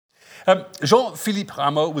Jean-Philippe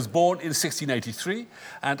Rameau was born in 1683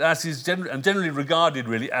 and is generally regarded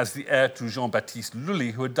really as the heir to Jean-Baptiste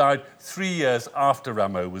Lully, who had died 3 years after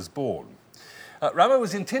Rameau was born. Rameau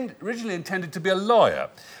was originally intended to be a lawyer,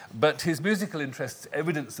 but his musical interests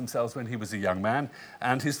evidenced themselves when he was a young man,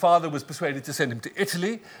 and his father was persuaded to send him to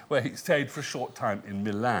Italy, where he stayed for a short time in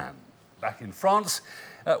Milan. Back in France,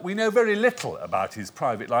 we know very little about his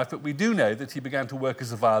private life, but we do know that he began to work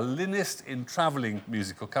as a violinist in travelling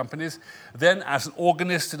musical companies, then as an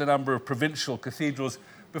organist in a number of provincial cathedrals,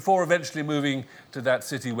 before eventually moving to that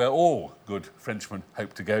city where all good Frenchmen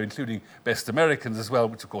hope to go, including best Americans as well,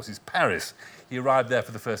 which of course is Paris. He arrived there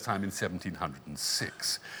for the first time in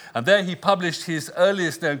 1706. And there he published his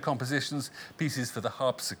earliest known compositions, pieces for the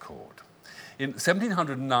harpsichord. In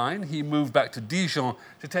 1709, he moved back to Dijon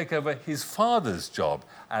to take over his father's job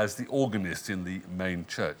as the organist in the main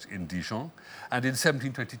church in Dijon. And in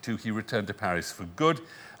 1722, he returned to Paris for good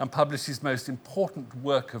and published his most important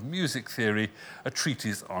work of music theory, a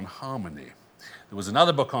treatise on harmony. There was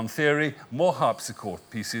another book on theory, more harpsichord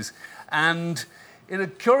pieces, and in a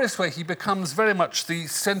curious way, he becomes very much the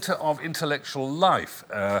centre of intellectual life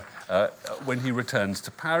when he returns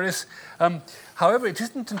to Paris. However, it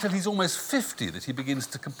isn't until he's almost 50 that he begins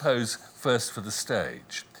to compose first for the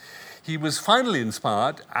stage. He was finally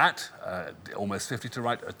inspired at almost 50 to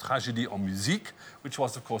write a tragédie en musique, which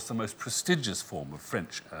was, of course, the most prestigious form of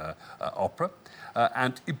French opera.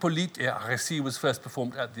 And Hippolyte et Arécy was first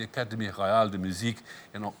performed at the Académie Royale de Musique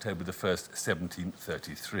in October the 1st,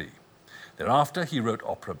 1733. Thereafter, he wrote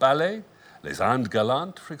opera ballet, Les Indes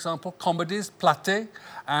Galantes, for example, comedies, Platée,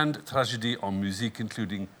 and tragédies en musique,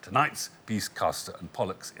 including tonight's piece, Castor and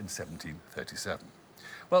Pollux, in 1737.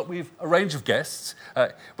 Well, we've a range of guests.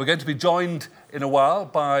 We're going to be joined in a while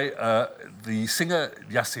by the singer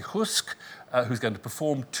Jacek Husk, who's going to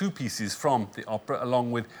perform two pieces from the opera,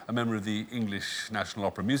 along with a member of the English National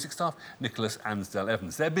Opera music staff, Nicholas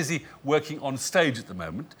Ansdell-Evans. They're busy working on stage at the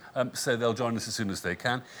moment, so they'll join us as soon as they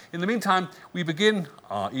can. In the meantime, we begin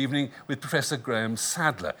our evening with Professor Graham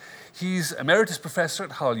Sadler. He's Emeritus Professor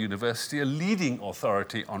at Hull University, a leading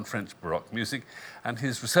authority on French Baroque music, and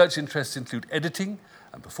his research interests include editing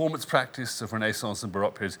and performance practice of Renaissance and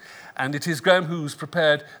Baroque periods. And it is Graham who's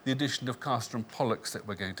prepared the edition of Castor and Pollux that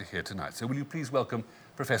we're going to hear tonight. So will you please welcome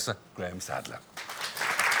Professor Graham Sadler.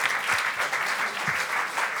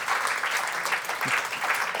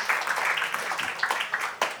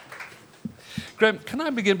 Graham, can I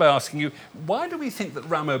begin by asking you, why do we think that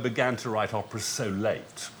Rameau began to write operas so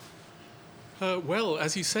late? Well,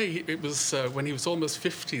 as you say, it was when he was almost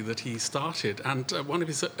 50 that he started, and one of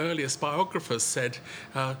his earliest biographers said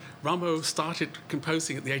Rameau started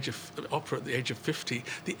composing at the age of opera at the age of 50,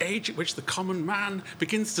 the age at which the common man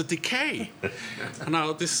begins to decay. And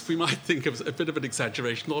now this we might think of as a bit of an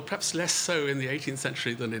exaggeration, or perhaps less so in the 18th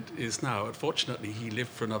century than it is now. Unfortunately, he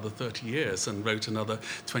lived for another 30 years and wrote another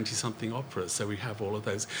 20-something operas, so we have all of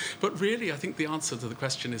those. But really, I think the answer to the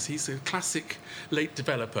question is he's a classic late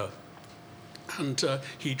developer. And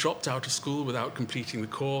he dropped out of school without completing the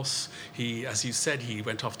course. He, as you said, he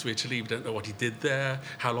went off to Italy. We don't know what he did there,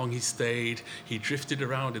 how long he stayed. He drifted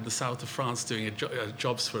around in the south of France doing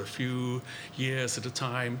jobs for a few years at a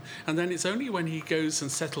time. And then it's only when he goes and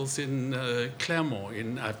settles in Clermont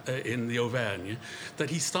in the Auvergne that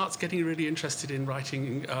he starts getting really interested in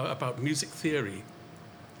writing about music theory.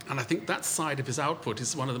 And I think that side of his output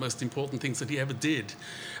is one of the most important things that he ever did.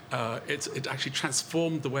 It actually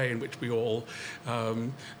transformed the way in which we all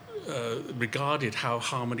regarded how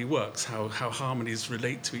harmony works, how harmonies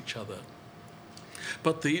relate to each other.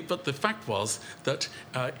 But the fact was that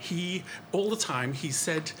he, all the time, he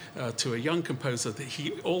said to a young composer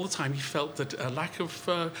that all the time he felt that a lack of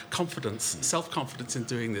confidence, self-confidence in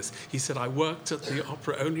doing this. He said, I worked at the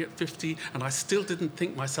opera only at 50, and I still didn't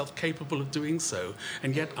think myself capable of doing so.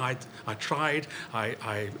 And yet I tried,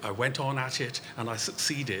 I went on at it, and I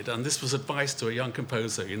succeeded. And this was advice to a young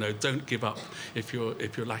composer, don't give up if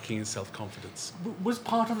you're lacking in self-confidence. Was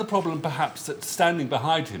part of the problem perhaps that standing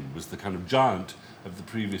behind him was the kind of giant of the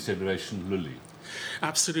previous generation, Lully?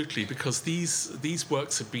 Absolutely, because these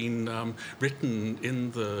works have been written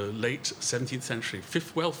in the late 17th century,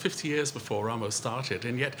 50 years before Rameau started,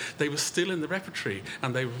 and yet they were still in the repertory,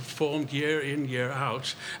 and they were performed year in, year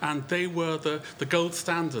out, and they were the gold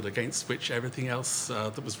standard against which everything else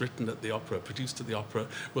that was written at the opera, produced at the opera,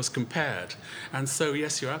 was compared. And so,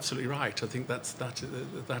 yes, you're absolutely right. I think that's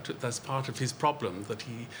part of his problem, that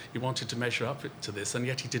he wanted to measure up to this, and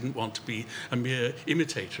yet he didn't want to be a mere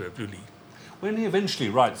imitator of Lully. When he eventually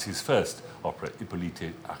writes his first opera, Hippolyte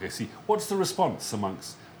et Arécy, what's the response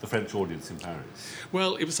amongst the French audience in Paris?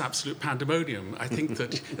 Well, it was absolute pandemonium. I think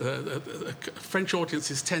that French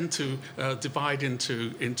audiences tend to divide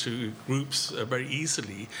into groups very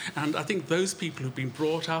easily, and I think those people who've been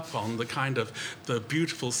brought up on the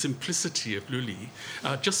beautiful simplicity of Lully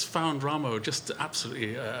just found Rameau just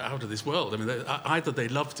absolutely out of this world. I mean, either they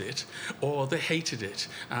loved it or they hated it.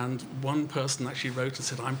 And one person actually wrote and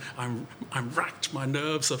said, "I'm racked. My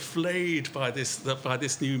nerves are flayed by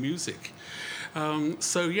this new music."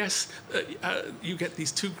 So yes, you get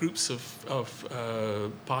these two groups of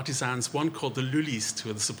partisans, one called the Lullistes, who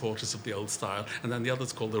are the supporters of the old style, and then the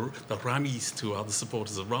others called the Ramistes, who are the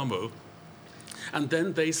supporters of Rameau. And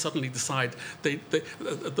then they suddenly decide, the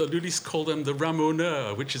Lullistes call them the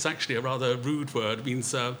Ramoneurs, which is actually a rather rude word. It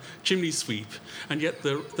means chimney sweep. And yet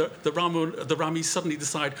the Ramistes suddenly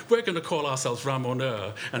decide, we're going to call ourselves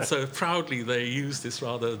Ramoneurs. And so proudly they use this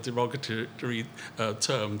rather derogatory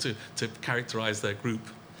term to characterize their group.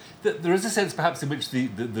 There is a sense perhaps in which the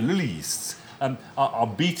Lullistes are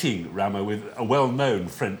beating Rameau with a well-known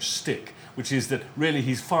French stick, which is that really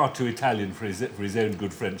he's far too Italian for his own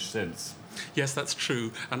good French sense. Yes, that's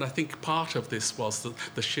true. And I think part of this was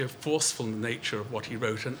the sheer forceful nature of what he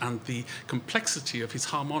wrote and the complexity of his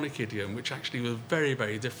harmonic idiom, which actually was very,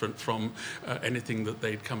 very different from anything that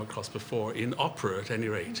they'd come across before, in opera at any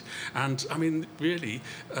rate. And, I mean, really,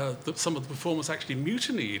 some of the performers actually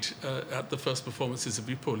mutinied at the first performances of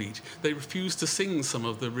Hippolyte. They refused to sing some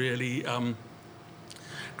of the really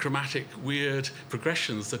chromatic, weird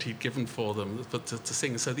progressions that he'd given for them to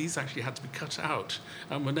sing. So these actually had to be cut out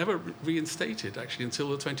and were never reinstated, actually, until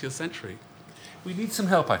the 20th century. We need some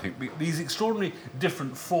help, I think. These extraordinary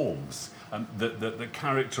different forms that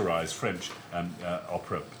characterise French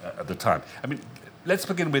opera at the time. I mean, let's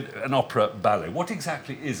begin with an opera ballet. What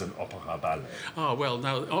exactly is an opera ballet? Well,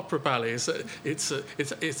 now, opera ballet is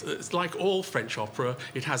it's like all French opera.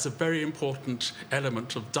 It has a very important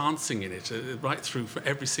element of dancing in it, right through for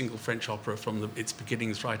every single French opera from its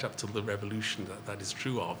beginnings right up till the Revolution. That is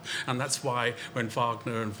true of, and that's why when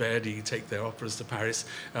Wagner and Verdi take their operas to Paris,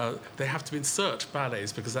 they have to insert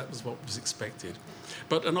ballets because that was what was expected.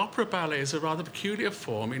 But an opera ballet is a rather peculiar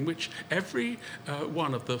form in which every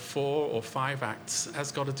one of the 4 or 5 acts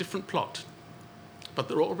has got a different plot, but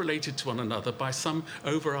they're all related to one another by some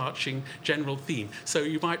overarching general theme. So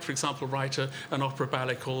you might, for example, write an opera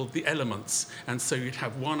ballet called The Elements, and so you'd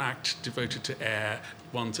have one act devoted to air,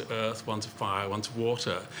 one to earth, one to fire, one to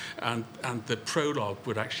water, and the prologue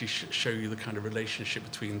would actually show you the kind of relationship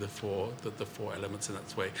between the four elements in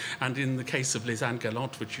that way. And in the case of Les Indes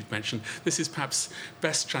Galantes, which you've mentioned, this is perhaps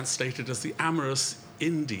best translated as the amorous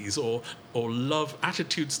Indies, or love,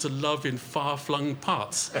 attitudes to love in far-flung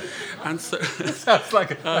parts. And so it sounds like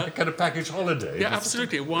a kind of package holiday. Yeah,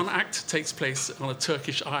 absolutely. One act takes place on a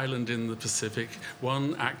Turkish island in the Pacific.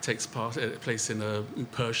 One act takes place in a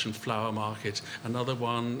Persian flower market. Another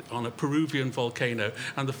one on a Peruvian volcano.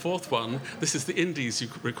 And the fourth one, this is the Indies, you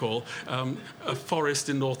could recall, a forest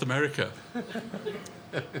in North America.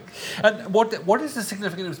 And what is the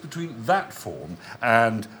significance between that form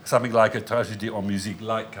and something like a tragédie en musique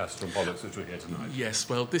like Castor and Pollux, which we're here tonight? Yes,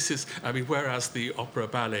 well, this is, I mean, whereas the opera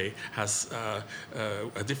ballet has a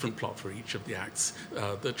different plot for each of the acts,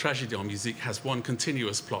 the tragédie en musique has one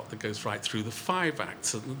continuous plot that goes right through the 5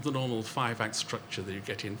 acts, the normal 5-act structure that you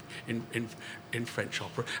get in French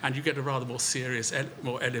opera, and you get a rather more serious,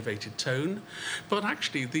 more elevated tone. But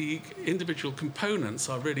actually, the individual components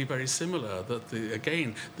are really very similar. That the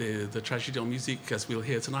tragédie en musique, as we'll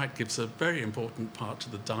hear tonight, gives a very important part to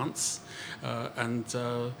the dance,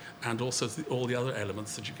 and also all the other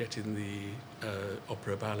elements that you get in the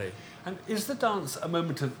opera ballet. And is the dance a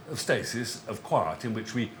moment of stasis, of quiet, in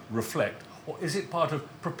which we reflect? Or is it part of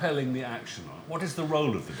propelling the action? What is the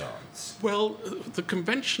role of the dance? Well, the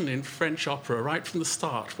convention in French opera, right from the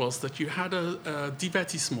start, was that you had a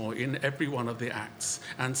divertissement in every one of the acts.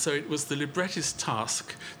 And so it was the librettist's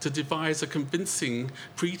task to devise a convincing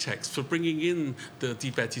pretext for bringing in the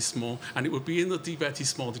divertissement. And it would be in the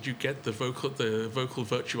divertissement that you get the vocal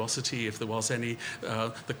virtuosity, if there was any,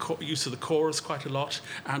 the use of the chorus quite a lot,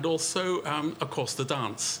 and also, of course, the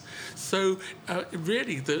dance. So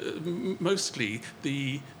really, mostly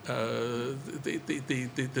the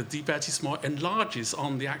divertissement enlarges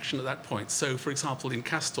on the action at that point. So, for example, in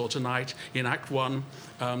Castor tonight, in Act 1,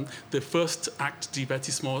 the first act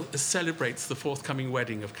divertissement celebrates the forthcoming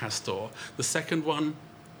wedding of Castor. The second one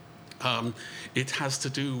It has to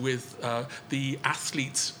do with the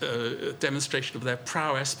athletes' demonstration of their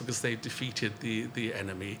prowess because they've defeated the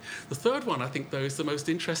enemy. The third one, I think, though, is the most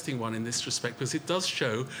interesting one in this respect because it does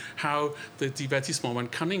show how the divertissement, when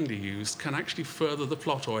cunningly used, can actually further the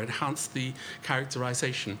plot or enhance the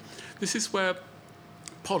characterization. This is where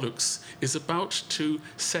Pollux is about to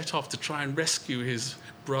set off to try and rescue his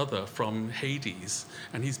brother from Hades,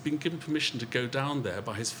 and he's been given permission to go down there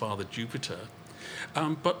by his father Jupiter.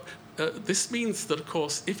 But this means that, of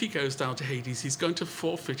course, if he goes down to Hades, he's going to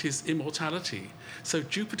forfeit his immortality. So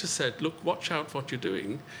Jupiter said, look, watch out what you're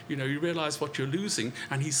doing. You know, you realize what you're losing.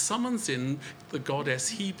 And he summons in the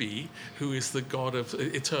goddess Hebe, who is the god of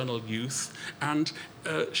eternal youth. And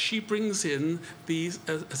she brings in these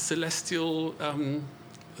celestial...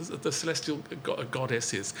 the celestial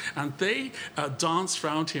goddesses, and they dance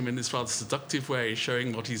around him in this rather seductive way,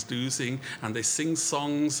 showing what he's losing, and they sing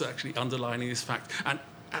songs actually underlining this fact. And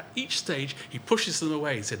at each stage, he pushes them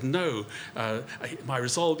away. He said, no, my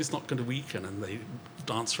resolve is not going to weaken. And they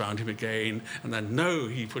dance around him again. And then, no,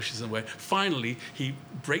 he pushes them away. Finally, he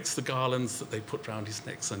breaks the garlands that they put around his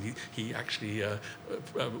necks, and he actually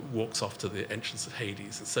walks off to the entrance of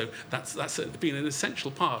Hades. And so that's been an essential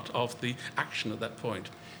part of the action at that point.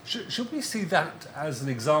 Should we see that as an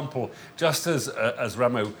example, just as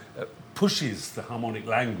Rameau pushes the harmonic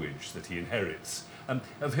language that he inherits,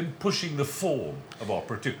 of him pushing the form of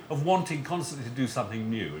opera too, of wanting constantly to do something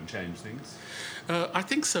new and change things? I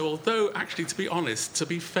think so, although actually, to be honest, to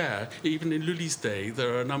be fair, even in Lully's day,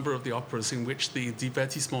 there are a number of the operas in which the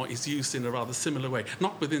divertissement is used in a rather similar way,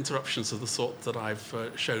 not with interruptions of the sort that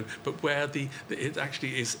I've shown, but where it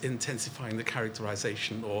actually is intensifying the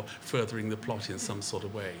characterization or furthering the plot in some sort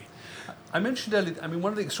of way. I mentioned earlier,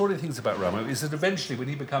 one of the extraordinary things about Rameau is that eventually, when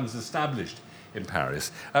he becomes established in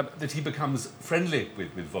Paris, that he becomes friendly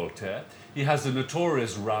with Voltaire. He has a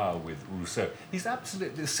notorious row with Rousseau. He's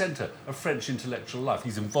absolutely the centre of French intellectual life.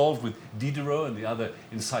 He's involved with Diderot and the other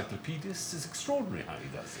encyclopedists. It's extraordinary how he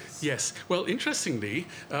does this. Yes. Well, interestingly,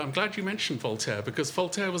 I'm glad you mentioned Voltaire, because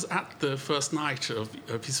Voltaire was at the first night of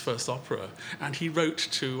his first opera, and he wrote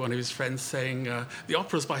to one of his friends saying, the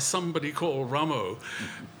opera's by somebody called Rameau,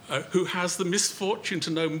 who has the misfortune to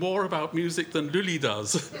know more about music than Lully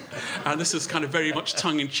does. And this is kind of very much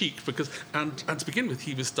tongue-in-cheek, because, and to begin with,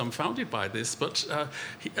 he was dumbfounded by this, but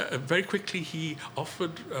very quickly he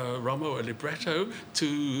offered Rameau a libretto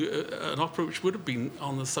to an opera which would have been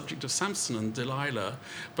on the subject of Samson and Delilah,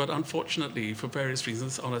 but unfortunately, for various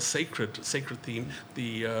reasons, on a sacred theme,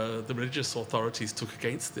 the religious authorities took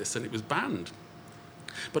against this, and it was banned.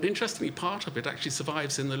 But interestingly, part of it actually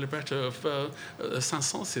survives in the libretto of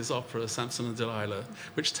Saint-Saëns's opera, Samson and Delilah,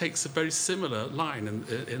 which takes a very similar line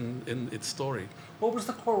in its story. What was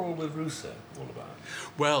the quarrel with Rousseau all about?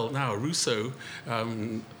 Well, now, Rousseau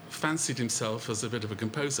fancied himself as a bit of a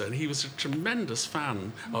composer, and he was a tremendous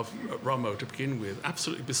fan of Rameau to begin with,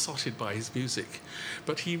 absolutely besotted by his music.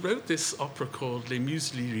 But he wrote this opera called Les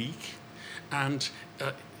Muses Lyriques, and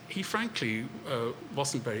he frankly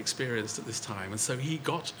wasn't very experienced at this time, and so he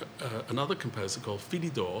got another composer called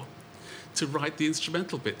Philidor to write the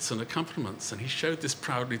instrumental bits and accompaniments, and he showed this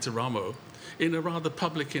proudly to Rameau in a rather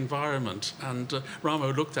public environment, and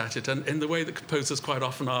Rameau looked at it, and in the way that composers quite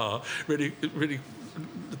often are, really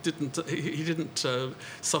didn't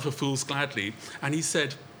suffer fools gladly, and he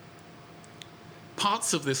said,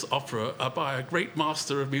 parts of this opera are by a great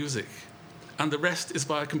master of music, and the rest is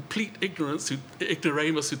by a complete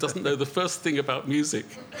ignoramus who doesn't know the first thing about music.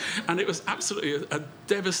 And it was absolutely a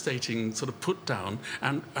devastating sort of put down,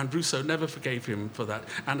 and Rousseau never forgave him for that.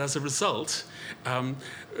 And as a result,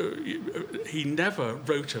 he never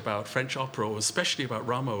wrote about French opera, or especially about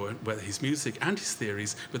Rameau, his music and his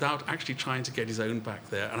theories, without actually trying to get his own back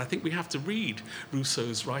there. And I think we have to read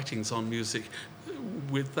Rousseau's writings on music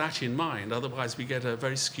with that in mind, otherwise we get a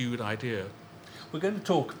very skewed idea. We're going to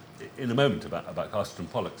talk in a moment about Castor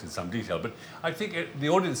and Pollux in some detail, but I think the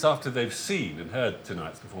audience, after they've seen and heard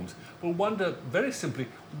tonight's performance, will wonder very simply,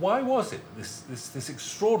 why was it this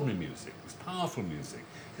extraordinary music, this powerful music,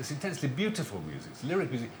 this intensely beautiful music, this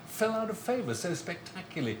lyric music, fell out of favour so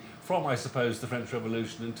spectacularly from, I suppose, the French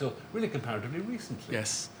Revolution until really comparatively recently?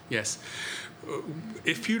 Yes.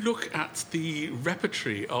 If you look at the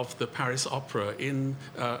repertory of the Paris Opera in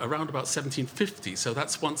around about 1750, so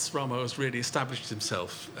that's once Rameau has really established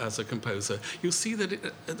himself as a composer, you'll see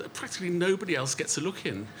that practically nobody else gets a look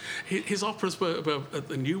in. His operas were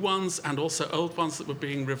the new ones and also old ones that were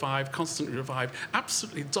being revived, constantly revived,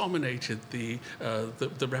 absolutely dominated the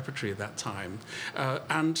repertory at that time.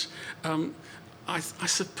 I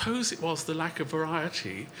suppose it was the lack of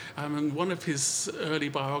variety. And one of his early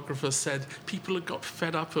biographers said people had got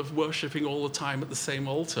fed up of worshipping all the time at the same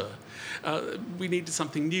altar. We needed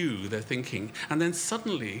something new, they're thinking. And then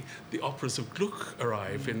suddenly the operas of Gluck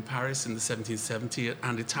arrive in Paris in the 1770,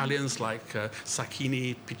 and Italians like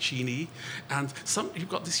Sacchini, Piccini. And you've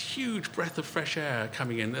got this huge breath of fresh air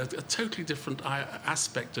coming in, a totally different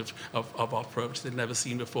aspect of opera, which they'd never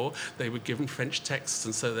seen before. They were given French texts,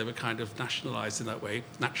 and so they were kind of nationalized in that way,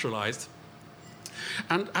 naturalized.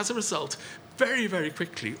 And as a result, very, very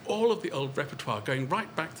quickly, all of the old repertoire, going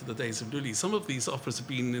right back to the days of Lully, some of these operas have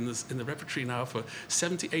been in the repertory now for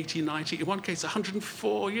 70, 80, 90, in one case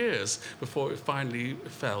 104 years before it finally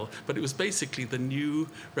fell. But it was basically the new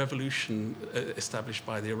revolution established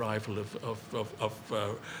by the arrival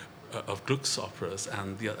of Gluck's operas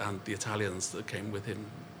and the Italians that came with him.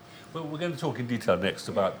 Well, we're going to talk in detail next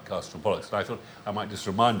about Castor and Pollux, and I thought I might just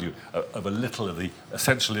remind you of a little of the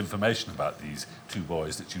essential information about these two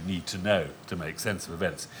boys that you need to know to make sense of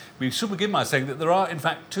events. We should begin by saying that there are, in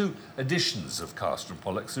fact, two editions of Castor and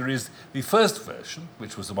Pollux. There is the first version,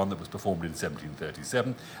 which was the one that was performed in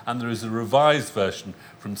 1737, and there is a revised version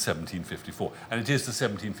from 1754, and it is the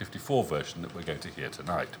 1754 version that we're going to hear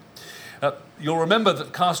tonight. You'll remember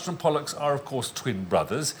that Castor and Pollux are, of course, twin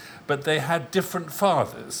brothers, but they had different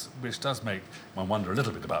fathers, which does make one wonder a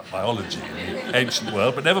little bit about biology in the ancient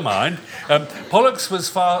world, but never mind. Pollux was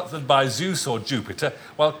fathered by Zeus or Jupiter,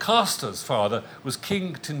 while Castor's father was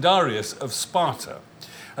King Tyndareus of Sparta.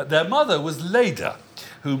 Their mother was Leda,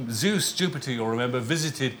 whom Zeus, Jupiter, you'll remember,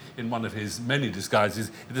 visited in one of his many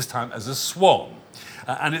disguises, this time as a swan.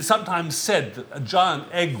 And it's sometimes said that a giant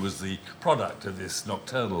egg was the product of this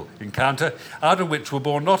nocturnal encounter, out of which were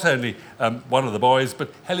born not only one of the boys,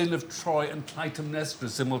 but Helen of Troy and Clytemnestra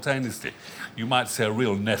simultaneously. You might say a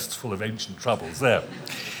real nest full of ancient troubles there.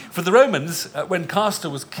 For the Romans, when Castor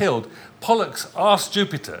was killed, Pollux asked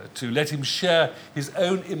Jupiter to let him share his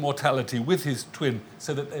own immortality with his twin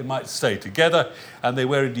so that they might stay together, and they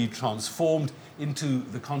were indeed transformed into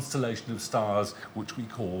the constellation of stars which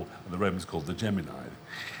the Romans called the Gemini.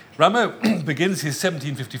 Rameau begins his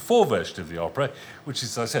 1754 version of the opera, which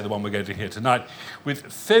is, as I say, the one we're going to hear tonight,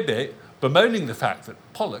 with Phoebe bemoaning the fact that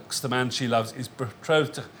Pollux, the man she loves, is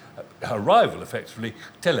betrothed to her rival, effectively,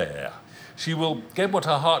 Teleia. She will get what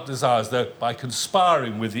her heart desires, though, by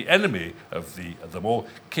conspiring with the enemy of them all,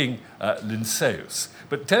 King Lynceus.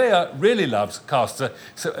 But Teleia really loves Castor,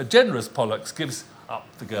 so a generous Pollux gives up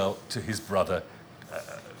the girl to his brother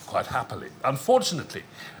quite happily. Unfortunately,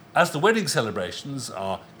 as the wedding celebrations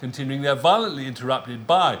are continuing, they're violently interrupted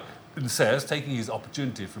by Lynceus taking his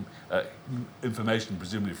opportunity from information,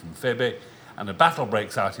 presumably from Phoebe, and a battle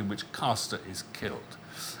breaks out in which Castor is killed.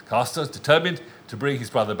 Castor is determined to bring his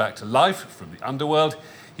brother back to life from the underworld.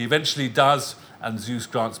 He eventually does, and Zeus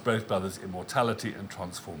grants both brothers immortality and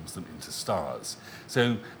transforms them into stars.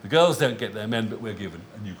 So the girls don't get their men, but we're given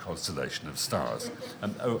a new constellation of stars.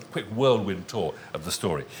 A quick whirlwind tour of the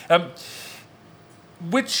story.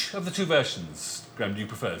 Which of the two versions, Graham, do you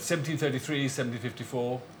prefer? 1733,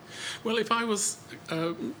 1754? Well,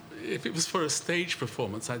 if it was for a stage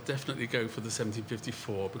performance, I'd definitely go for the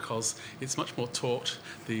 1754 because it's much more taut,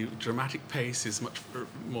 the dramatic pace is much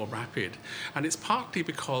more rapid. And it's partly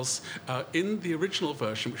because in the original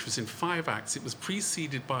version, which was in 5 acts, it was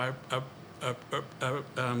preceded by a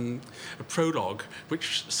prologue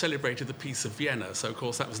which celebrated the Peace of Vienna. So, of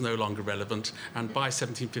course, that was no longer relevant. And by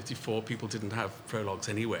 1754, people didn't have prologues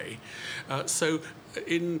anyway.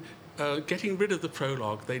 Getting rid of the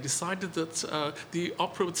prologue, they decided that the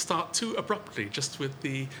opera would start too abruptly, just with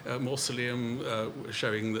the mausoleum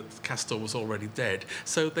showing that Castor was already dead.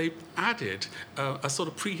 So they added a sort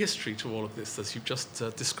of prehistory to all of this, as you've just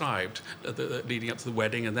described, leading up to the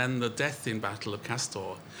wedding and then the death in battle of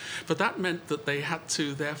Castor. But that meant that they had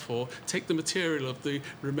to, therefore, take the material of the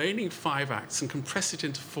remaining 5 acts and compress it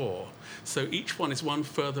into 4. So each one is one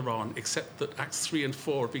further on, except that acts 3 and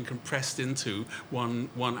 4 have been compressed into one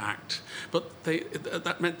act. But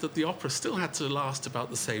that meant that the opera still had to last about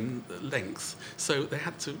the same length. So they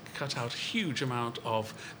had to cut out a huge amount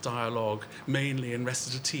of dialogue, mainly in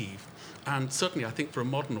recitative. And certainly, I think for a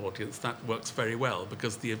modern audience, that works very well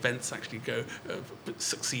because the events actually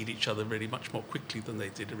succeed each other really much more quickly than they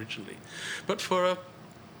did originally. But for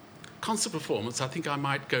concert performance, I think I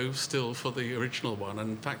might go still for the original one. And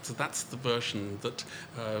in fact, that's the version that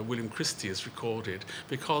William Christie has recorded,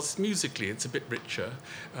 because musically it's a bit richer.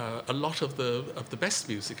 A lot of the best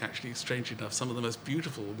music, actually, strangely enough, some of the most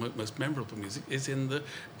beautiful, most memorable music is in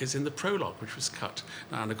the prologue, which was cut.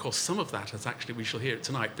 And of course, some of that has actually, we shall hear it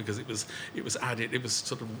tonight, because it was added, it was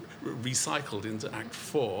sort of recycled into Act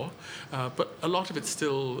 4. But a lot of it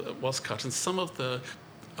still was cut, and some of the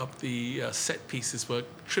set pieces were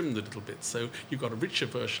trimmed a little bit. So you've got a richer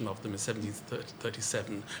version of them in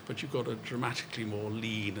 1737, but you've got a dramatically more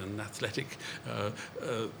lean and athletic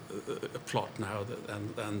plot now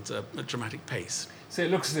and a dramatic pace. So it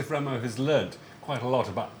looks as if Rameau has learnt quite a lot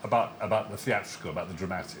about the theatrical, about the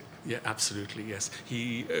dramatic. Yeah, absolutely, yes.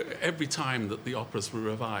 He every time that the operas were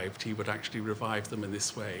revived, he would actually revive them in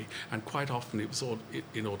this way, and quite often it was all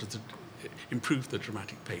in order to improve the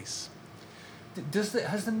dramatic pace.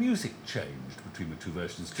 Has the music changed between the two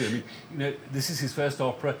versions too? I mean, you know, this is his first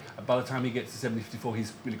opera. By the time he gets to 1754,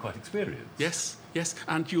 he's really quite experienced. Yes,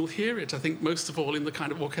 and you'll hear it, I think, most of all in the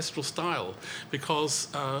kind of orchestral style, because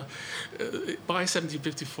by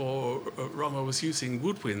 1754, Rameau was using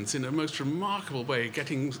woodwinds in a most remarkable way,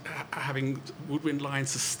 having woodwind lines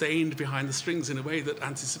sustained behind the strings in a way that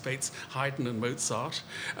anticipates Haydn and Mozart.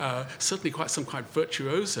 Certainly some quite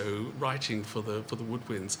virtuoso writing for the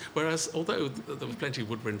woodwinds, whereas although there was plenty of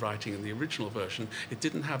woodwind writing in the original version, it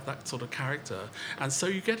didn't have that sort of character, and so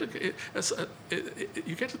you get a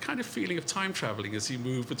kind of feeling of time travel as you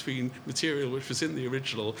move between material which was in the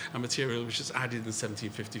original and material which was added in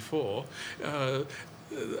 1754.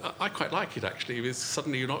 I quite like it, actually, because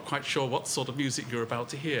suddenly you're not quite sure what sort of music you're about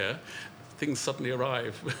to hear. Things suddenly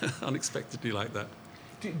arrive unexpectedly like that.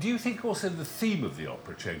 Do you think also the theme of the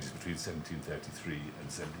opera changes between 1733 and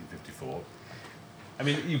 1754? I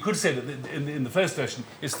mean, you could say that in the first version,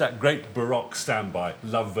 it's that great Baroque standby,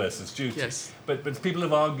 love versus duty. Yes. But people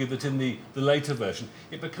have argued that in the later version,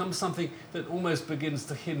 it becomes something that almost begins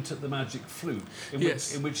to hint at the magic flute,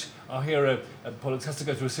 in which our hero, Pollux, has to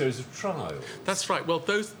go through a series of trials. That's right. Well,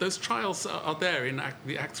 those trials are there in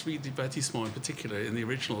the Act 3 Divertissement in particular, in the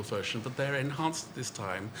original version, but they're enhanced this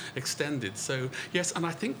time, extended. So, yes, and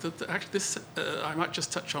I think that actually this, I might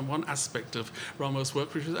just touch on one aspect of Rameau's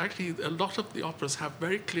work, which is actually a lot of the operas have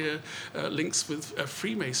very clear links with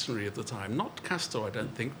Freemasonry at the time. Not Castor, I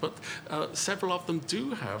don't think, but several of them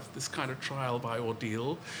do have this kind of trial by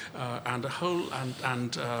ordeal and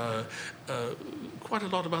quite a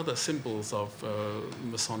lot of other symbols of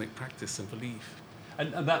Masonic practice and belief.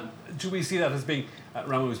 And that, do we see that as being,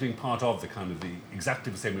 Rameau as being part of the kind of the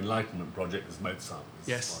exactly the same Enlightenment project as Mozart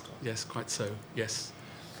was? Yes, quite so, yes.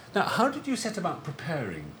 Now, how did you set about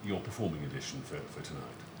preparing your performing edition for tonight?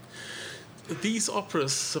 These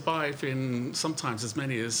operas survive in sometimes as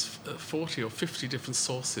many as 40 or 50 different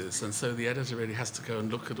sources, and so the editor really has to go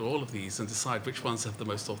and look at all of these and decide which ones have the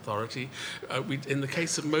most authority. In the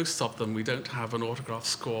case of most of them, we don't have an autograph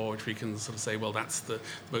score which we can sort of say, well, that's the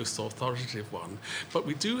most authoritative one. But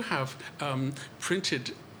we do have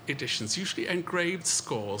printed editions, usually engraved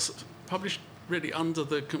scores, published really under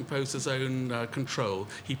the composer's own control.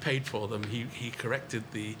 He paid for them, he corrected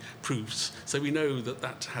the proofs, so we know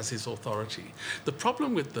that has his authority. The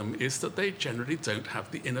problem with them is that they generally don't have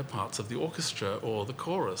the inner parts of the orchestra or the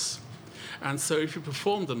chorus. And so if you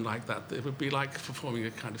perform them like that, it would be like performing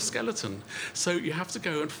a kind of skeleton. So you have to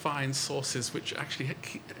go and find sources which actually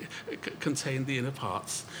contain the inner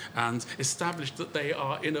parts and establish that they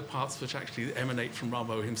are inner parts which actually emanate from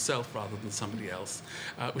Rameau himself rather than somebody else,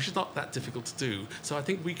 which is not that difficult to do. So I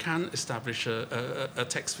think we can establish a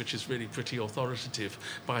text which is really pretty authoritative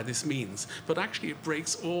by this means. But actually it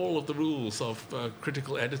breaks all of the rules of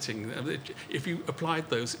critical editing. If you applied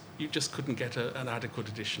those, you just couldn't get an adequate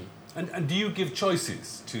edition. And do you give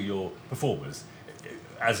choices to your performers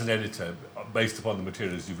as an editor based upon the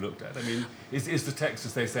materials you've looked at? I mean, is the text,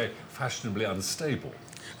 as they say, fashionably unstable?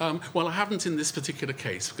 Well, I haven't in this particular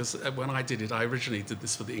case, because when I did it, I originally did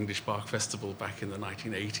this for the English Bach Festival back in the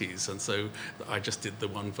 1980s, and so I just did the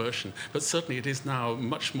one version. But certainly it is now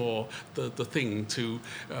much more the thing to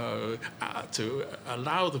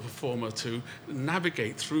allow the performer to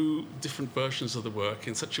navigate through different versions of the work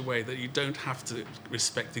in such a way that you don't have to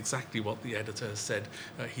respect exactly what the editor has said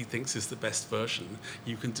he thinks is the best version.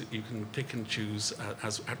 You can pick and choose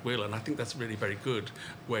at will, and I think that's a really very good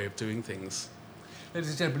way of doing things.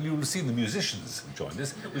 Ladies and gentlemen, you will see the musicians join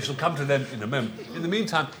us. We shall come to them in a moment. In the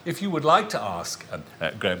meantime, if you would like to ask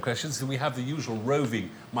Graham questions, then we have the usual roving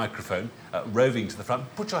microphone, roving to the front.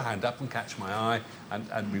 Put your hand up and catch my eye,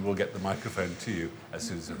 and we will get the microphone to you as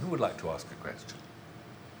soon as... Who would like to ask a question?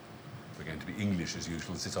 We're going to be English as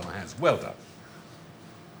usual and sit on our hands. Well done.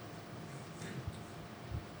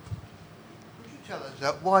 tell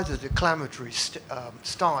us why the declamatory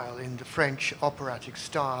style in the French operatic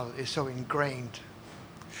style is so ingrained?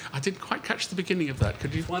 I didn't quite catch the beginning of that.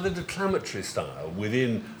 Could you? Why the declamatory style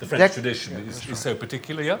within the French tradition is so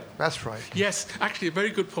particular, yeah? That's right. Yes, actually, a very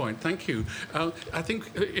good point. Thank you. I think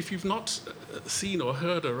if you've not seen or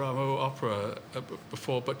heard a Rameau opera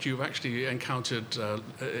before, but you've actually encountered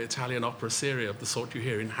Italian opera seria of the sort you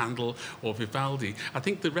hear in Handel or Vivaldi, I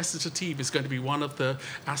think the recitative is going to be one of the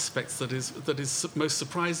aspects that is most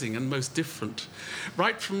surprising and most different.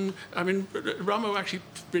 Right from, I mean, Rameau actually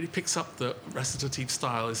really picks up the recitative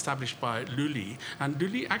style established by Lully, and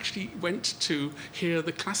Lully actually went to hear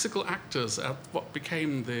the classical actors at what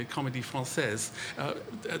became the Comédie Française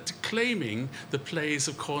declaiming the plays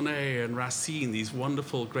of Corneille and Racine, these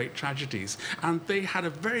wonderful great tragedies, and they had a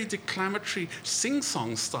very declamatory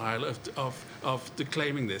sing-song style of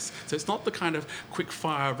declaiming this. So it's not the kind of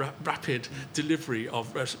quick-fire, rapid delivery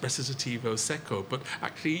of recitativo secco, but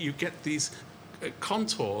actually you get these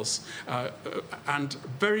contours and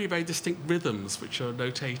very, very distinct rhythms which are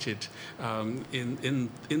notated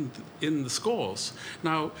in the scores.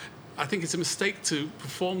 Now, I think it's a mistake to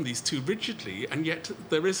perform these too rigidly, and yet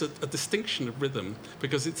there is a distinction of rhythm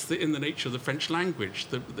because it's in the nature of the French language.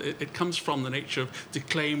 It comes from the nature of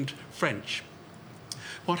declaimed French.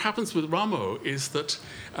 What happens with Rameau is that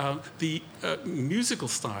the musical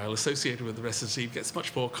style associated with the recitative gets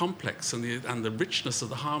much more complex, and the richness of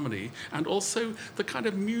the harmony, and also the kind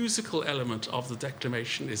of musical element of the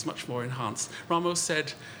declamation is much more enhanced. Rameau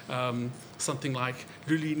said something like,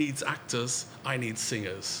 "Lully needs actors, I need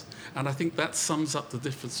singers." And I think that sums up the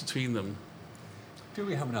difference between them. Do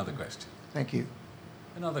we have another question? Thank you.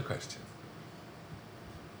 Another question?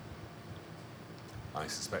 I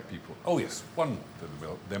suspect people... Oh, yes, one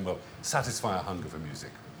then will satisfy our hunger for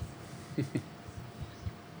music.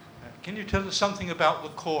 Can you tell us something about the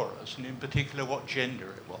chorus, and in particular what gender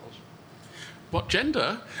it was? What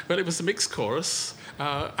gender? Well, it was a mixed chorus,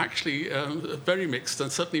 actually very mixed, and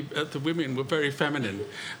certainly the women were very feminine.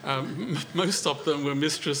 Most of them were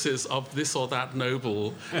mistresses of this or that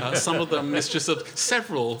noble, some of them mistresses of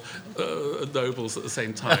several nobles at the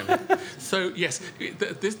same time. So, yes,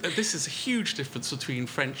 this is a huge difference between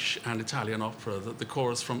French and Italian opera, that the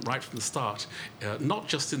chorus right from the start, not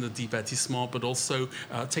just in the divertissement, but also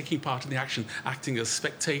taking part in the action, acting as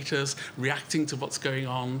spectators, reacting to what's going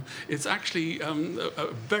on. It's actually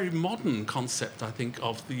a very modern concept, I think,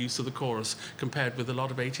 of the use of the chorus compared with a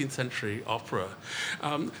lot of 18th century opera.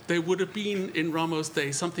 There would have been, in Rameau's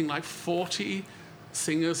day, something like 40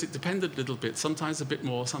 singers. It depended a little bit, sometimes a bit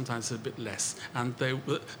more, sometimes a bit less. And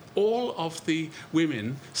all of the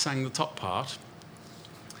women sang the top part.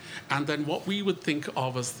 And then what we would think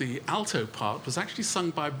of as the alto part was actually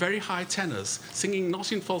sung by very high tenors, singing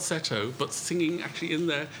not in falsetto, but singing actually in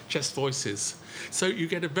their chest voices. So you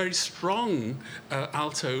get a very strong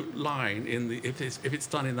alto line if it's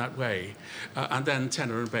done in that way, and then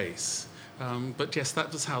tenor and bass. But yes,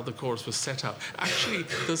 that was how the chorus was set up. Actually,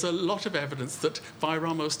 there's a lot of evidence that by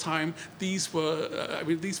Rameau's time, these were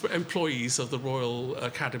employees of the Royal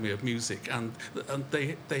Academy of Music, and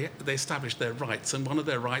they established their rights. And one of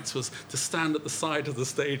their rights was to stand at the side of the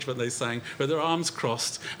stage when they sang, with their arms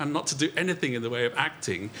crossed, and not to do anything in the way of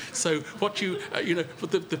acting. So what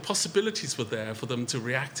the possibilities were there for them to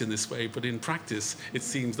react in this way, but in practice, it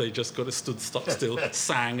seems they just got to stop still,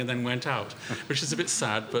 sang, and then went out, which is a bit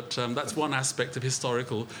sad. But that's one aspect of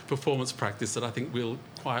historical performance practice that I think we'll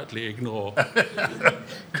quietly ignore.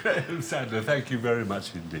 Graham Sandler, thank you very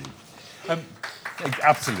much indeed.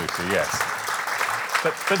 Absolutely, yes.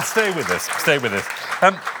 But stay with us, stay with us.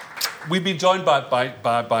 We've been joined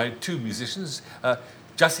by two musicians,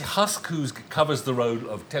 Jassy Husk, who covers the role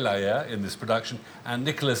of Telayer in this production, and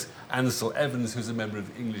Nicholas Ansel Evans, who's a member of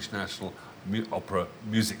the English National Opera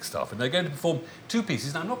music staff, and they're going to perform two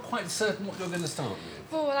pieces. Now, I'm not quite certain what you're going to start with.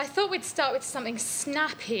 Well, I thought we'd start with something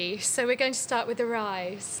snappy, so we're going to start with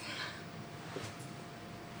Arise.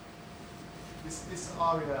 This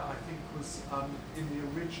aria, I think, was in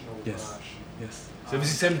the original version. Yes. So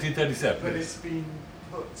this is 1737. But it's been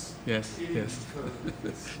put Yes. in for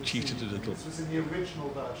this Cheated a evening. little. This was in the original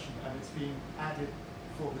version, and it's been added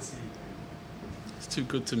for this evening. It's too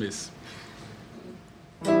good to miss.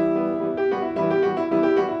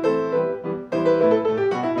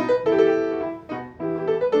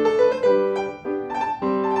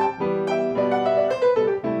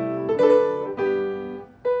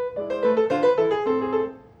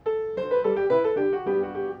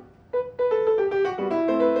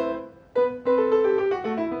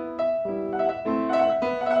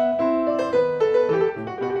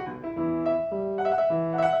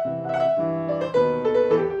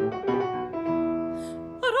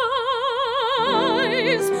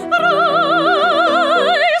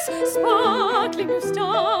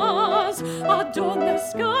 adorn the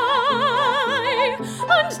sky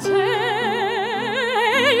and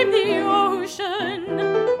tame the ocean.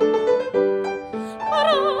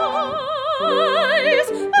 Arise,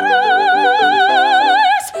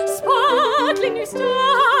 arise, sparkling new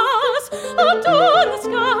stars, adorn the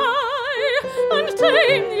sky and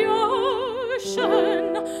tame the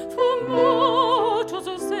ocean, for mortals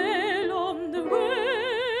will sail on the waves.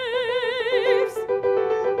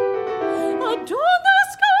 Adorn the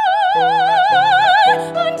sky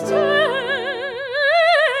and tame the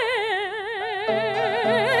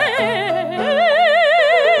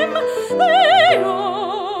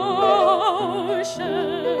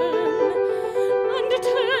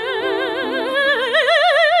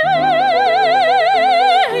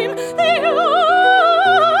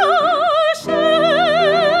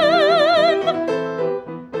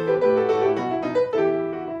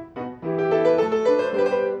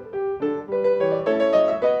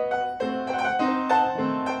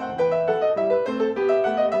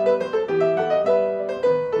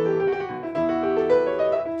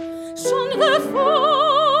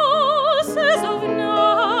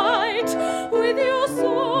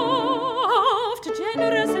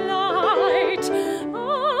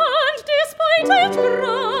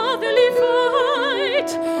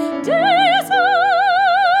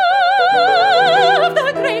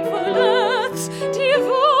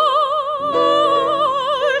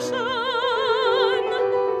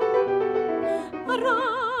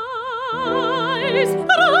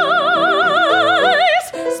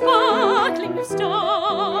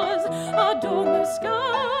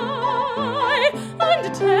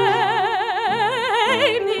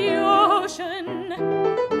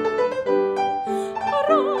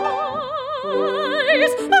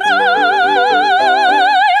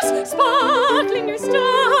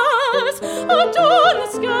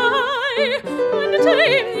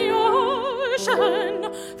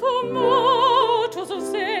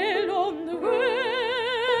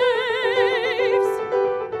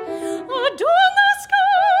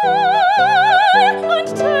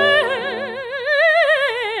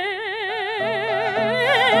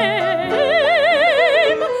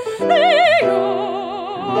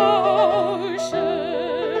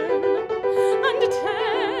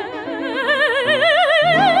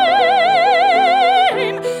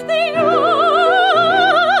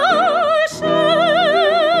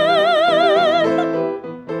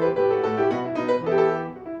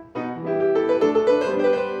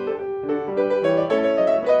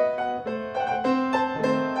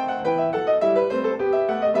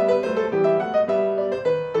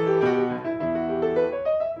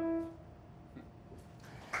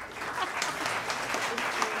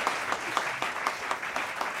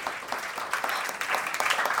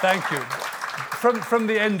Thank you. From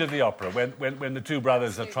the end of the opera, when the two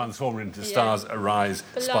brothers are transformed into stars, arise,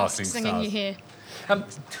 the sparkling last singing stars. you hear.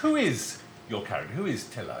 Who is your character? Who is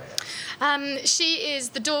Telaya? She is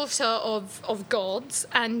the daughter of gods,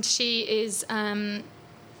 and she is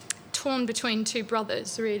torn between two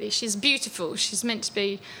brothers, really. She's beautiful. She's meant to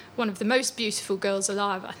be one of the most beautiful girls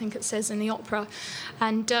alive, I think it says in the opera.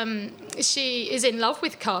 And she is in love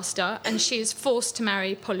with Castor, and she is forced to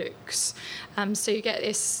marry Pollux. So you get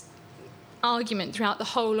this argument throughout the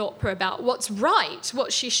whole opera about what's right,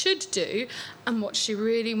 what she should do, and what she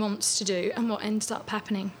really wants to do, and what ends up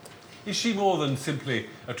happening. Is she more than simply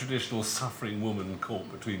a traditional suffering woman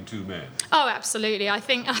caught between two men? Oh, absolutely. I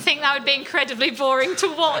think that would be incredibly boring to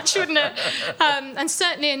watch, wouldn't it? And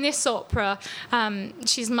certainly in this opera,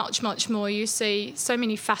 she's much, much more. You see so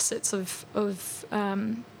many facets of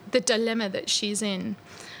the dilemma that she's in.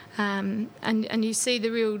 And you see the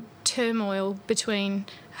real turmoil between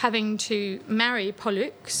having to marry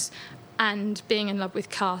Pollux and being in love with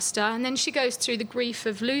Castor, and then she goes through the grief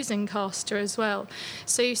of losing Castor as well.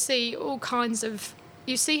 So you see all kinds of...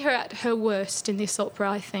 You see her at her worst in this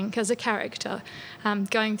opera, I think, as a character,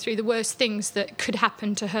 going through the worst things that could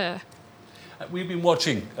happen to her. We've been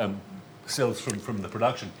watching stills from the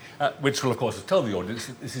production, which will, of course, tell the audience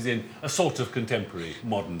that this is in a sort of contemporary,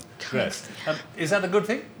 modern dress. Is that a good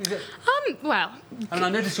thing? Is it? Well... And I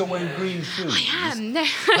notice you're wearing green shoes. I am. Do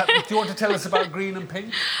you want to tell us about green and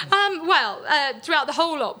pink? Throughout the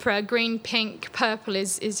whole opera, green, pink, purple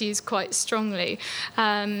is used quite strongly.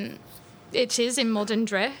 It is in modern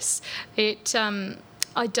dress.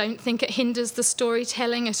 I don't think it hinders the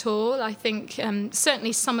storytelling at all. I think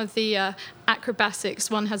certainly some of the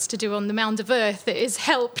acrobatics one has to do on the mound of earth that is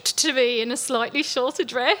helped to be in a slightly shorter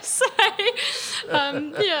dress.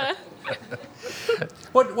 Yeah.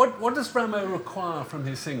 What does Rameau require from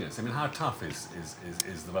his singers? I mean, how tough is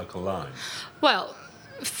the vocal line? Well,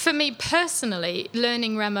 for me personally,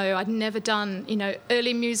 learning Rameau, I'd never done,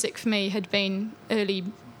 early music for me had been early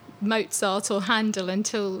Mozart or Handel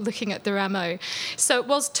until looking at the Rameau. So it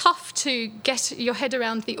was tough to get your head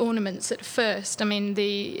around the ornaments at first. I mean,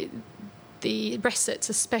 the recits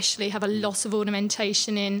especially have a lot of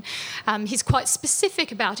ornamentation in. He's quite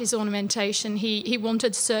specific about his ornamentation. He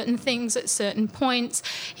wanted certain things at certain points.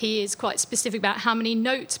 He is quite specific about how many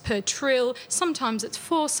notes per trill. Sometimes it's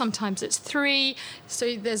 4, sometimes it's 3.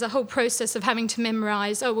 So there's a whole process of having to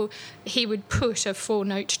memorise, he would put a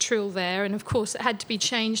 4-note trill there. And of course it had to be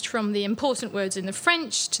changed from the important words in the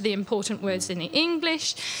French to the important words in the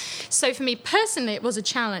English. So for me personally it was a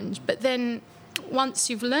challenge. But then once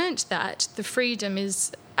you've learnt that, the freedom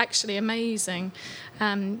is actually amazing,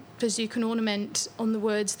 because you can ornament on the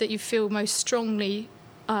words that you feel most strongly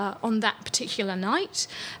on that particular night.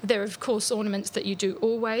 There are, of course, ornaments that you do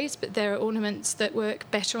always, but there are ornaments that work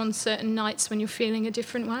better on certain nights when you're feeling a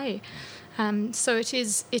different way. So it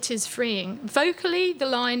is freeing. Vocally, the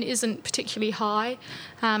line isn't particularly high.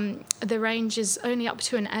 The range is only up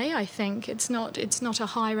to an A, I think. It's not a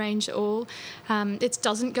high range at all. It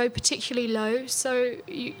doesn't go particularly low. So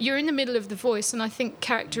you're in the middle of the voice, and I think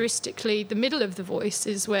characteristically the middle of the voice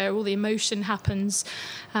is where all the emotion happens.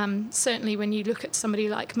 Certainly when you look at somebody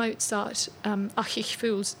like Mozart, Ach, ich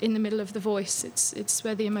fühl's in the middle of the voice. It's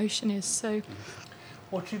where the emotion is. So,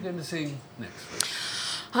 what are you going to sing next?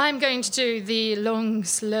 I'm going to do the long,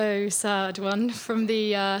 slow, sad one from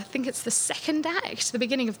I think it's the second act, the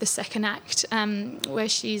beginning of the second act, where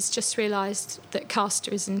she's just realised that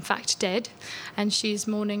Castor is in fact dead and she's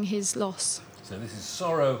mourning his loss. So this is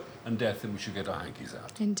Sorrow and Death, and we should get our hankies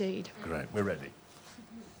out. Indeed. Great, we're ready.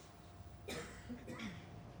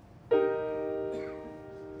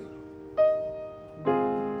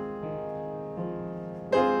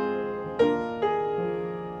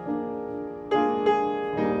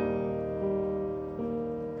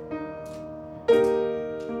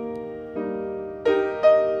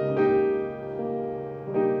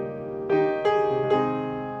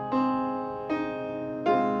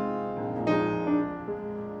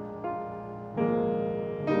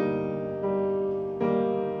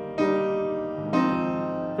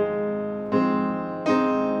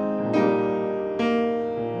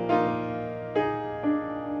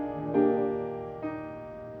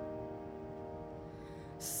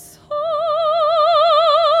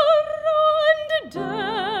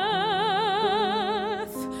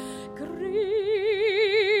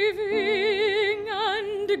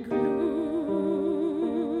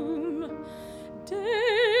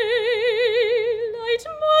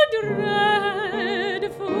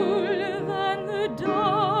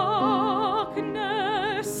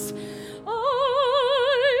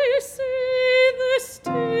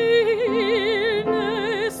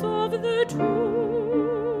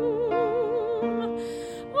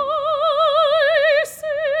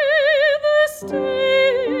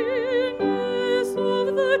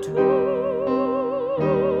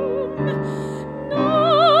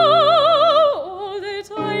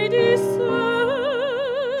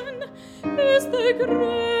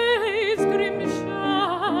 shadow.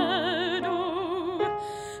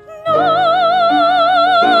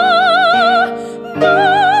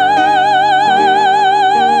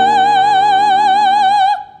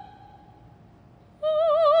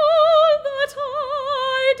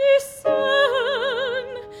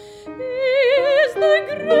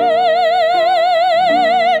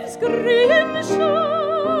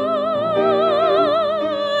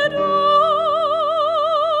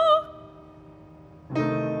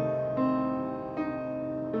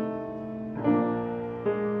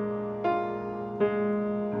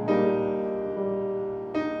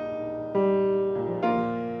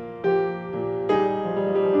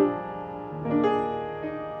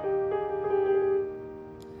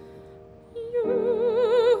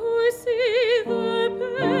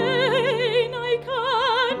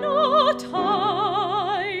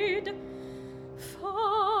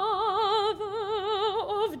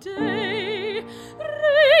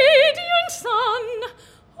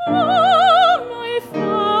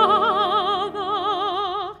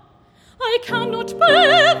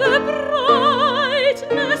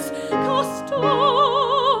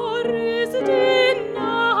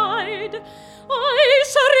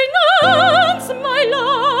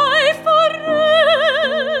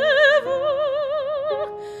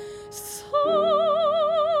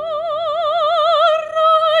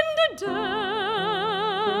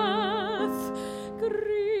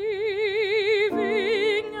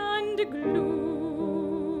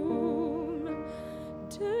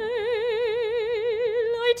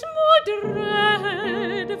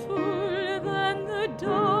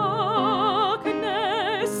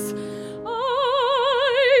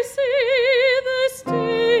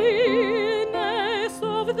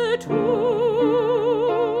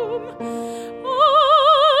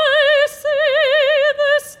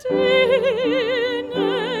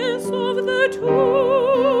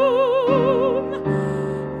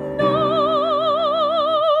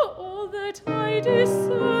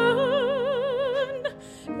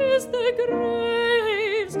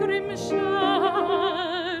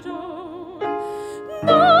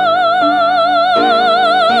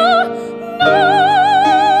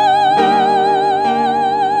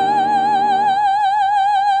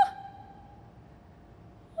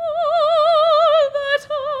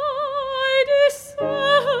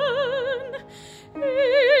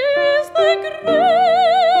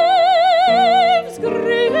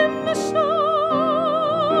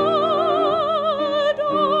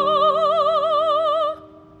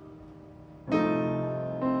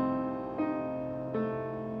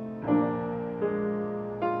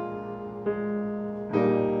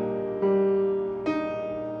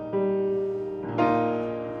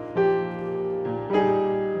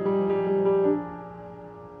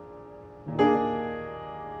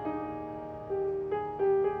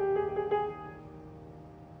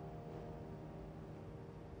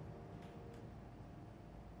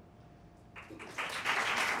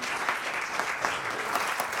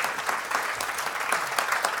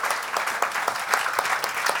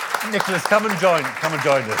 Nicholas, come and join us. I'm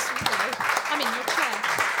in your chair.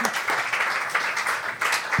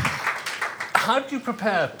 How do you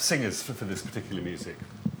prepare singers for this particular music?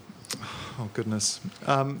 Oh, goodness.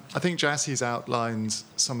 I think Jassie's outlined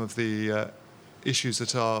some of the issues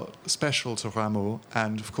that are special to Rameau,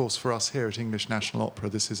 and of course for us here at English National Opera,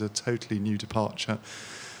 this is a totally new departure.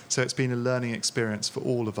 So it's been a learning experience for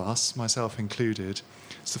all of us, myself included.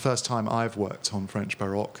 It's the first time I've worked on French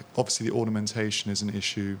Baroque. Obviously, the ornamentation is an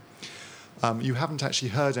issue. You haven't actually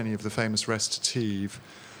heard any of the famous recitative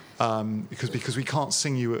because we can't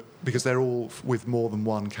sing you, because they're all with more than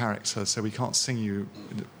one character, so we can't sing you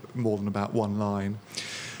more than about one line.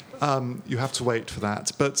 You have to wait for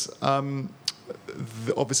that. But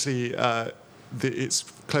obviously, it's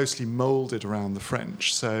closely moulded around the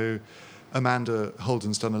French, so Amanda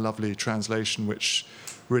Holden's done a lovely translation which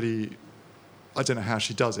really, I don't know how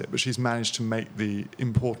she does it, but she's managed to make the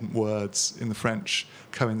important words in the French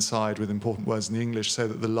coincide with important words in the English so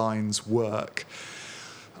that the lines work.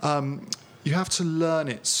 You have to learn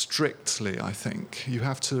it strictly, I think. You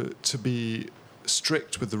have to be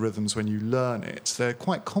strict with the rhythms when you learn it. They're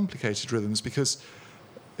quite complicated rhythms because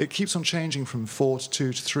it keeps on changing from 4 to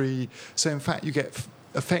 2 to 3. So in fact, you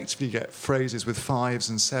effectively get phrases with 5s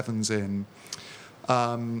and 7s in.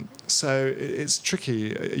 So it's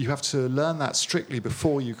tricky. You have to learn that strictly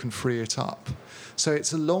before you can free it up. So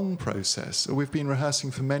it's a long process. We've been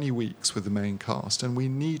rehearsing for many weeks with the main cast, and we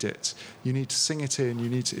need it. You need to sing it in, you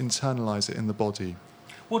need to internalise it in the body.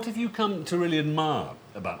 What have you come to really admire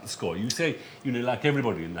about the score? You say, like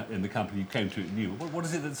everybody in the company, you came to it new. What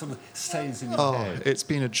is it that sort of stays in your head? It's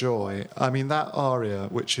been a joy. I mean, that aria,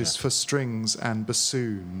 which is for strings and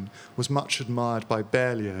bassoon, was much admired by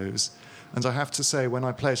Berlioz. And I have to say, when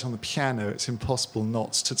I play it on the piano, it's impossible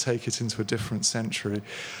not to take it into a different century.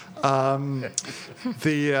 The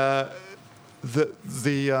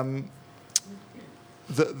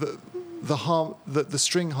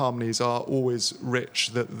string harmonies are always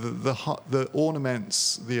rich. The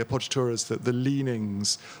ornaments, the appoggiaturas, the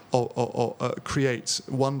leanings create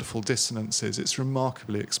wonderful dissonances. It's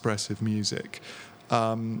remarkably expressive music.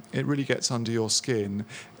 It really gets under your skin.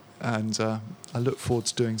 And I look forward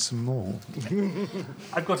to doing some more.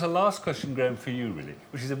 I've got a last question, Graham, for you, really,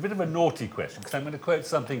 which is a bit of a naughty question, because I'm going to quote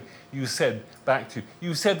something you said back to you.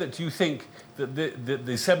 You said that you think that the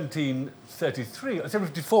 1733 or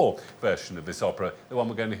 1754 version of this opera, the one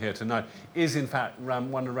we're going to hear tonight, is in fact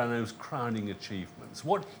one of Rameau's crowning achievements.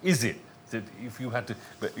 What is it? That if you had to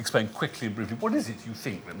explain quickly and briefly, what is it you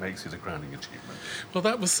think that makes it a crowning achievement? Well,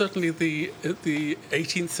 that was certainly the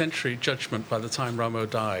 18th century judgment by the time Rameau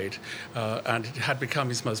died, and it had become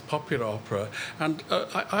his most popular opera. And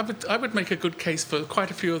I would make a good case for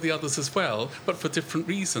quite a few of the others as well, but for different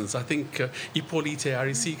reasons. I think Hippolyte et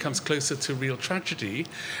Aricie comes closer to real tragedy,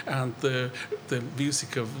 and the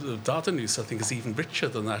music of Dardanus, I think, is even richer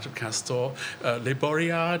than that of Castor. Les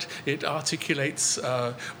Boreades, it articulates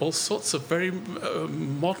all sorts of very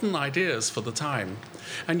modern ideas for the time.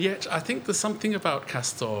 And yet, I think there's something about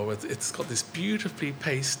Castor. It's got this beautifully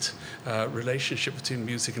paced relationship between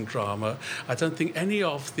music and drama. I don't think any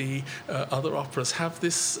of the other operas have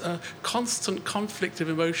this constant conflict of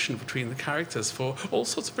emotion between the characters for all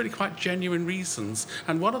sorts of really quite genuine reasons.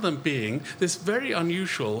 And one of them being this very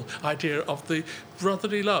unusual idea of the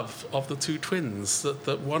brotherly love of the two twins.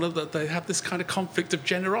 That they have this kind of conflict of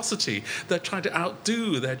generosity. They're trying to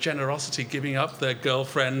outdo their generosity, giving up their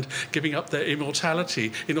girlfriend, giving up their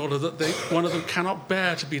immortality, in order that one of them cannot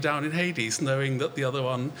bear to be down in Hades, knowing that the other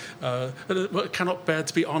one cannot bear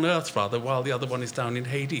to be on Earth, rather, while the other one is down in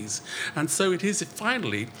Hades. And so it is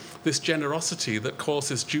finally this generosity that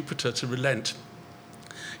causes Jupiter to relent.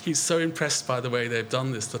 he's so impressed by the way they've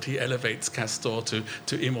done this that he elevates Castor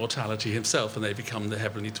to immortality himself, and they become the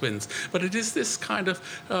heavenly twins. But it is this kind of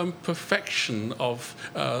perfection of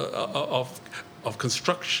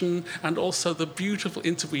construction, and also the beautiful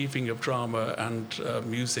interweaving of drama and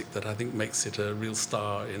music that I think makes it a real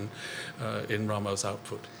star in Rameau's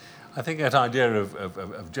output. I think that idea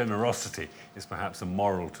of generosity is perhaps a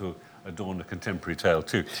moral to adorn a contemporary tale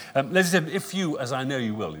too. Ladies and gentlemen, if you, as I know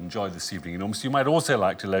you will, enjoy this evening enormously, you might also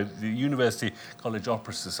like to know that the University College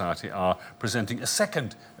Opera Society are presenting a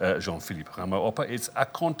second Jean-Philippe Rameau opera. It's A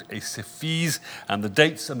Conte et ses Filles, and the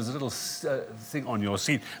dates, and there's a little thing on your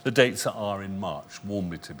seat, the dates are in March,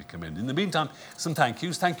 warmly to be commended. In the meantime, some thank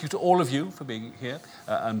yous. Thank you to all of you for being here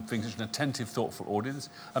and being such an attentive, thoughtful audience.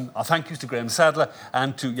 Our thank yous to Graham Sadler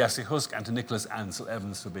and to Yassi Husk and to Nicholas Ansel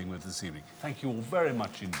Evans for being with us this evening. Thank you all very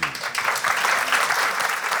much indeed.